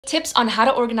Tips on how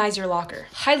to organize your locker.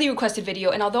 Highly requested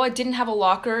video, and although I didn't have a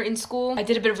locker in school, I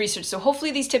did a bit of research, so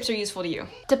hopefully these tips are useful to you.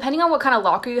 Depending on what kind of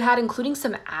locker you had, including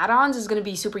some add-ons is going to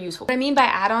be super useful. What I mean by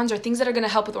add-ons are things that are going to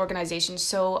help with organization,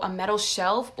 so a metal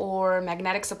shelf or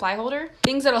magnetic supply holder.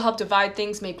 Things that'll help divide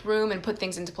things, make room, and put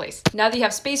things into place. Now that you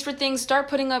have space for things, start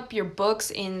putting up your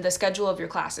books in the schedule of your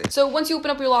classes. So once you open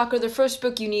up your locker, the first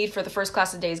book you need for the first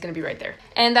class of the day is going to be right there.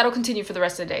 And that'll continue for the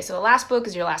rest of the day, so the last book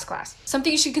is your last class.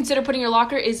 Something you should consider putting in your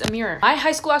locker is a mirror. My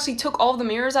high school actually took all of the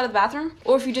mirrors out of the bathroom,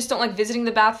 or if you just don't like visiting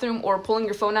the bathroom or pulling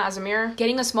your phone out as a mirror,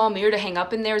 getting a small mirror to hang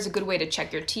up in there is a good way to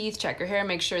check your teeth, check your hair,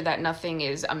 make sure that nothing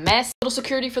is a mess. Little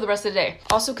security for the rest of the day.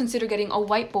 Also consider getting a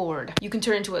whiteboard. You can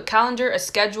turn it into a calendar, a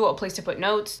schedule, a place to put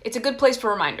notes. It's a good place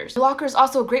for reminders. Your locker is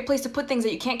also a great place to put things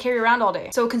that you can't carry around all day.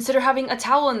 So consider having a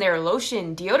towel in there,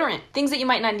 lotion, deodorant, things that you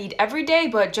might not need every day,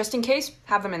 but just in case,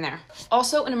 have them in there.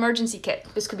 Also an emergency kit.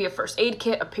 This could be a first aid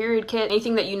kit, a period kit,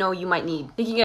 anything that you know you might need. Thinking